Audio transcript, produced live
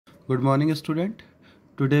Good morning, student.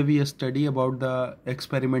 Today we study about the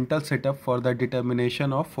experimental setup for the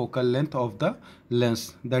determination of focal length of the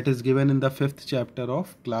lens that is given in the 5th chapter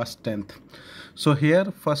of class 10th. So here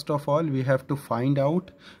first of all we have to find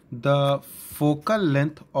out the focal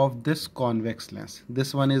length of this convex lens.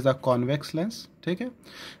 This one is a convex lens. Okay?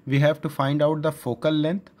 We have to find out the focal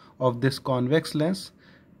length of this convex lens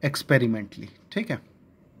experimentally. ठीक है,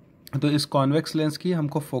 तो इस convex lens की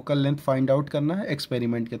हमको focal length find out करना है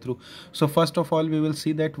experiment के through. So first of all we will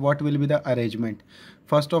see that what will be the arrangement.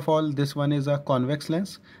 First of all this one is a convex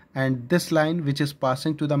lens and this line which is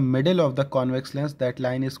passing to the middle of the convex lens, that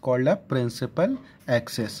line is called a principal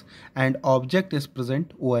axis and object is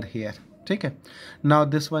present over here. ठीक है. Now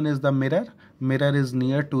this one is the mirror. Mirror is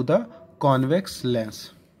near to the convex lens.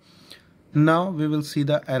 Now we will see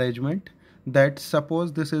the arrangement. That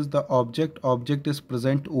suppose this is the object is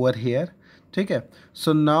present over here. ठीक है.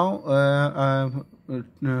 So now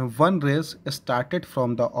one rays started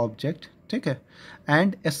from the object, ठीक है,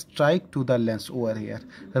 and strike to the lens over here.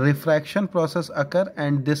 Refraction process occur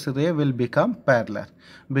and this ray will become parallel,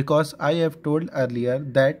 because I have told earlier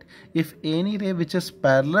that if any ray which is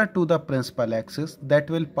parallel to the principal axis,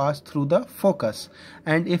 that will pass through the focus,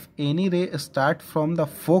 and if any ray start from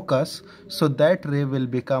the focus, so that ray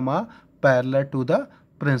will become a parallel to the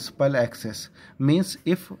principal axis. Means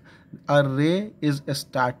if a ray is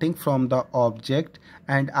starting from the object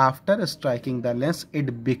and after striking the lens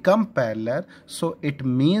it become parallel, so it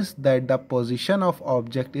means that the position of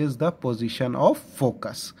object is the position of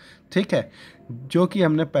focus. ठीक है, जो कि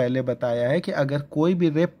हमने पहले बताया है कि अगर कोई भी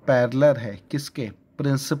रे पैरेलल है किसके,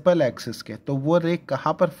 प्रिंसिपल एक्सिस के, तो वो रे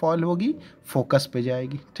कहाँ पर फॉल होगी, फोकस पे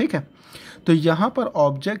जाएगी. ठीक है, तो यहाँ पर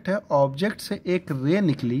ऑब्जेक्ट है, ऑब्जेक्ट से एक रे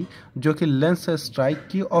निकली जो कि लेंस से स्ट्राइक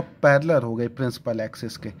की और पैरेलल हो गई प्रिंसिपल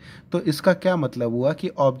एक्सिस के. तो इसका क्या मतलब हुआ कि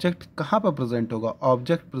ऑब्जेक्ट कहाँ पर प्रेजेंट होगा,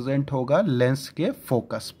 ऑब्जेक्ट प्रेजेंट होगा लेंस के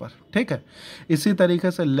फोकस पर. ठीक है, इसी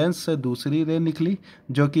तरीके से लेंस से दूसरी रे निकली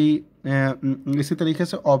जो कि इसी तरीके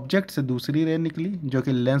से ऑब्जेक्ट से दूसरी रे निकली जो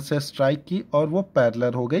कि लेंस से स्ट्राइक की और वो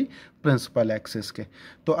पैरेलल हो गई प्रिंसिपल एक्सिस के.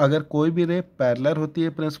 तो अगर कोई भी रे पैरेलल होती है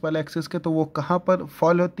प्रिंसिपल एक्सिस के तो वो कहाँ पर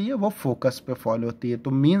फॉल होती है, वो फोकस पे फॉल होती है.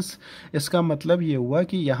 तो मींस इसका मतलब ये हुआ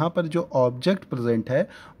कि यहाँ पर जो ऑब्जेक्ट प्रेजेंट है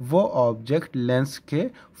वो ऑब्जेक्ट लेंस के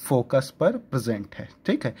फोकस पर प्रेजेंट है.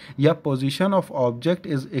 ठीक है, या position of object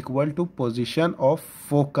is equal to position of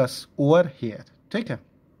focus over here. ठीक है,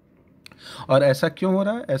 और ऐसा क्यों हो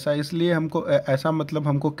रहा है, ऐसा इसलिए हमको, ऐसा मतलब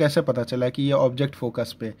हमको कैसे पता चला कि ये ऑब्जेक्ट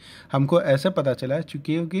फोकस पे, हमको ऐसे पता चला है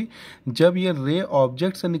क्योंकि जब ये रे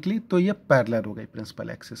ऑब्जेक्ट से निकली तो ये पैरेलल हो गई प्रिंसिपल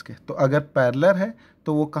एक्सिस के. तो अगर पैरेलल है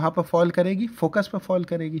तो वो कहाँ पर फॉल करेगी, फोकस पर फॉल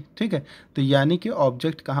करेगी. ठीक है, तो यानी कि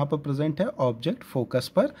ऑब्जेक्ट कहाँ पर प्रेजेंट है, ऑब्जेक्ट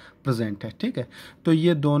फोकस पर प्रेजेंट है. ठीक है, तो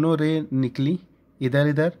ये दोनों रे निकली इधर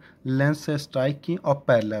इधर, लेंस से स्ट्राइक की और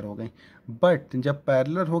पैरेलल हो गई. बट जब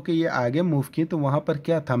पैरेलल होके ये आगे मूव की तो वहाँ पर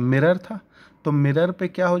क्या था, मिरर था. तो मिरर पे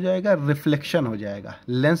क्या हो जाएगा, रिफ्लेक्शन हो जाएगा.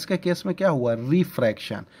 लेंस के केस में क्या हुआ,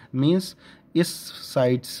 रिफ्रैक्शन. मीन्स इस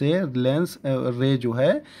साइड से लेंस रे जो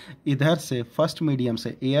है इधर से फर्स्ट मीडियम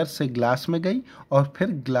से एयर से ग्लास में गई और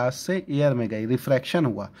फिर ग्लास से एयर में गई, रिफ्रैक्शन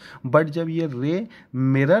हुआ. बट जब ये रे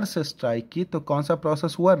मिरर से स्ट्राइक की तो कौन सा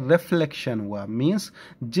प्रोसेस हुआ, रिफ्लेक्शन हुआ. मीन्स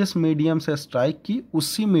जिस मीडियम से स्ट्राइक की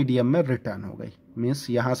उसी मीडियम में रिटर्न हो गई. मीन्स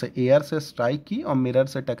यहाँ से एयर से स्ट्राइक की और मिरर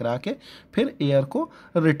से टकरा के फिर एयर को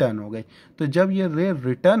रिटर्न हो गई. तो जब ये रे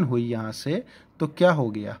रिटर्न हुई यहाँ से तो क्या हो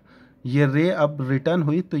गया, ये रे अब रिटर्न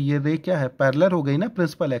हुई तो ये रे क्या है, पैरेलल हो गई ना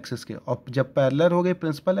प्रिंसिपल एक्सिस के. और जब पैरेलल हो गई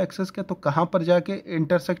प्रिंसिपल एक्सिस के तो कहाँ पर जाके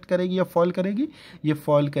इंटरसेक्ट करेगी या फॉल करेगी, ये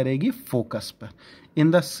फॉल करेगी फोकस पर.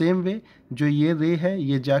 इन द सेम वे जो ये रे है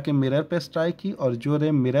ये जाके मिरर पे स्ट्राइक की और जो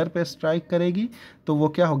रे मिरर पे स्ट्राइक करेगी तो वो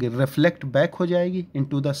क्या होगी, रिफ्लेक्ट बैक हो जाएगी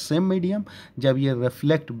इनटू द सेम मीडियम. जब ये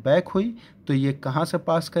रिफ्लेक्ट बैक हुई तो ये कहाँ से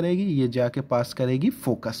पास करेगी, ये जाके पास करेगी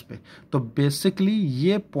फोकस पे. तो बेसिकली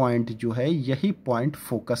ये पॉइंट जो है यही पॉइंट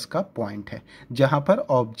फोकस का पॉइंट है जहाँ पर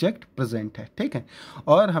ऑब्जेक्ट प्रेजेंट है. ठीक है,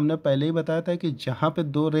 और हमने पहले ही बताया था कि जहाँ पे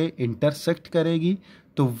दो रे इंटरसेक्ट करेगी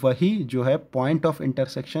तो वही जो है पॉइंट ऑफ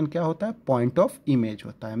इंटरसेक्शन क्या होता है, पॉइंट ऑफ इमेज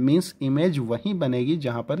होता है. मींस इमेज वहीं बनेगी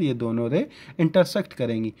जहाँ पर ये दोनों रे इंटरसेक्ट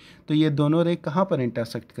करेंगी. तो ये दोनों रे कहाँ पर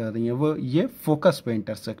इंटरसेक्ट कर रही हैं, वो ये फोकस पे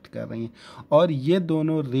इंटरसेक्ट कर रही हैं. और ये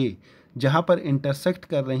दोनों रे जहाँ पर इंटरसेक्ट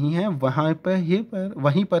कर रही हैं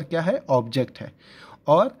वहीं पर क्या है, ऑब्जेक्ट है.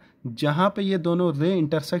 और जहाँ पे ये दोनों रे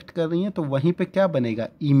इंटरसेक्ट कर रही हैं तो वहीं पे क्या बनेगा,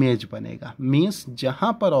 इमेज बनेगा. मीन्स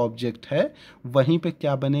जहाँ पर ऑब्जेक्ट है वहीं पे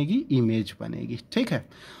क्या बनेगी, इमेज बनेगी. ठीक है,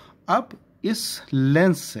 अब इस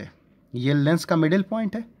लेंस से, ये लेंस का मिडिल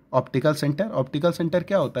पॉइंट है, ऑप्टिकल सेंटर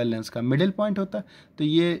क्या होता है, लेंस का मिडिल पॉइंट होता है. तो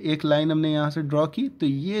ये एक लाइन हमने यहाँ से ड्रॉ की तो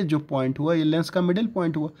ये जो पॉइंट हुआ ये लेंस का मिडिल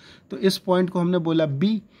पॉइंट हुआ. तो इस पॉइंट को हमने बोला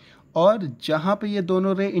बी और जहाँ पे ये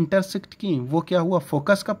दोनों रे इंटरसेक्ट की वो क्या हुआ,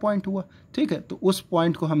 फोकस का पॉइंट हुआ। ठीक है, तो उस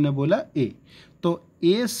पॉइंट को हमने बोला ए। तो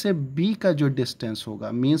ए से बी का जो डिस्टेंस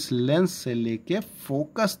होगा, मीन्स लेंस से लेके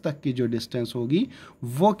फोकस तक की जो डिस्टेंस होगी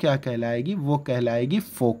वो क्या कहलाएगी, वो कहलाएगी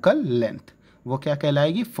फोकल लेंथ। वो क्या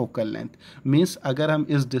कहलाएगी, फोकल लेंथ। मीन्स अगर हम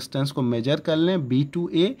इस डिस्टेंस को मेजर कर लें, बी टू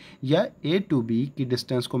ए या ए टू बी की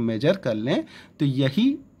डिस्टेंस को मेजर कर लें, तो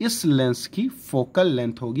यही इस लेंस की फोकल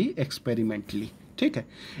लेंथ होगी एक्सपेरिमेंटली। ठीक है,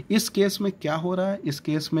 इस केस में क्या हो रहा है, इस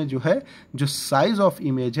केस में जो है जो साइज ऑफ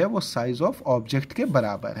इमेज है वो साइज ऑफ ऑब्जेक्ट के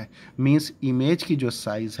बराबर है। मीन्स इमेज की जो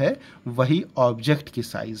साइज है वही ऑब्जेक्ट की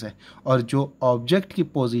साइज है, और जो ऑब्जेक्ट की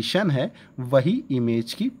पोजीशन है वही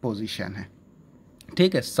इमेज की पोजीशन है।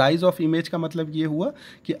 ठीक है, साइज ऑफ इमेज का मतलब ये हुआ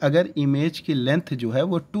कि अगर इमेज की लेंथ जो है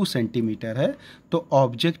वो 2 सेंटीमीटर है तो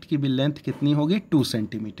ऑब्जेक्ट की भी लेंथ कितनी होगी, 2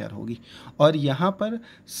 सेंटीमीटर होगी। और यहाँ पर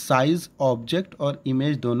साइज ऑब्जेक्ट और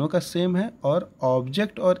इमेज दोनों का सेम है, और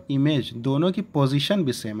ऑब्जेक्ट और इमेज दोनों की पोजीशन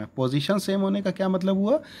भी सेम है। पोजीशन सेम होने का क्या मतलब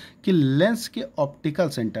हुआ कि लेंस के ऑप्टिकल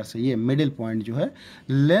सेंटर से, ये मिडिल पॉइंट जो है,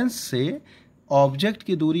 लेंस से ऑब्जेक्ट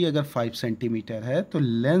की दूरी अगर 5 सेंटीमीटर है तो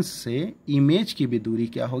लेंस से इमेज की भी दूरी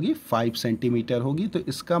क्या होगी, 5 सेंटीमीटर होगी। तो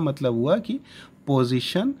इसका मतलब हुआ कि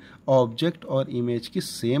पोजीशन ऑब्जेक्ट और इमेज की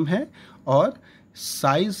सेम है, और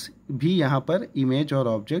साइज भी यहाँ पर इमेज और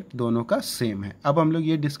ऑब्जेक्ट दोनों का सेम है। अब हम लोग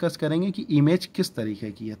ये डिस्कस करेंगे कि इमेज किस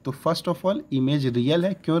तरीके की है। तो first of all image real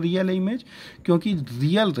है। क्यों रियल है इमेज, क्योंकि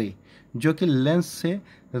रियल रे जो कि लेंस से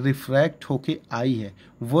रिफ्रैक्ट होके आई है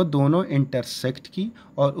वो दोनों इंटरसेक्ट की,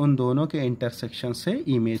 और उन दोनों के इंटरसेक्शन से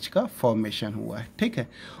इमेज का फॉर्मेशन हुआ है। ठीक है,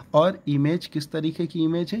 और इमेज किस तरीके की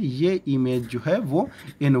इमेज है, ये इमेज जो है वो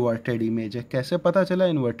इन्वर्टेड इमेज है। कैसे पता चला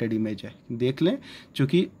इन्वर्टेड इमेज है, देख लें।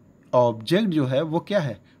 चूँकि ऑब्जेक्ट जो है वो क्या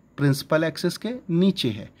है, प्रिंसिपल एक्सिस के नीचे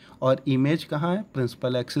है, और इमेज कहाँ है,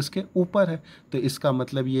 प्रिंसिपल एक्सिस के ऊपर है। तो इसका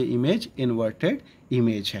मतलब ये इमेज इन्वर्टेड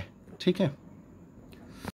इमेज है। ठीक है।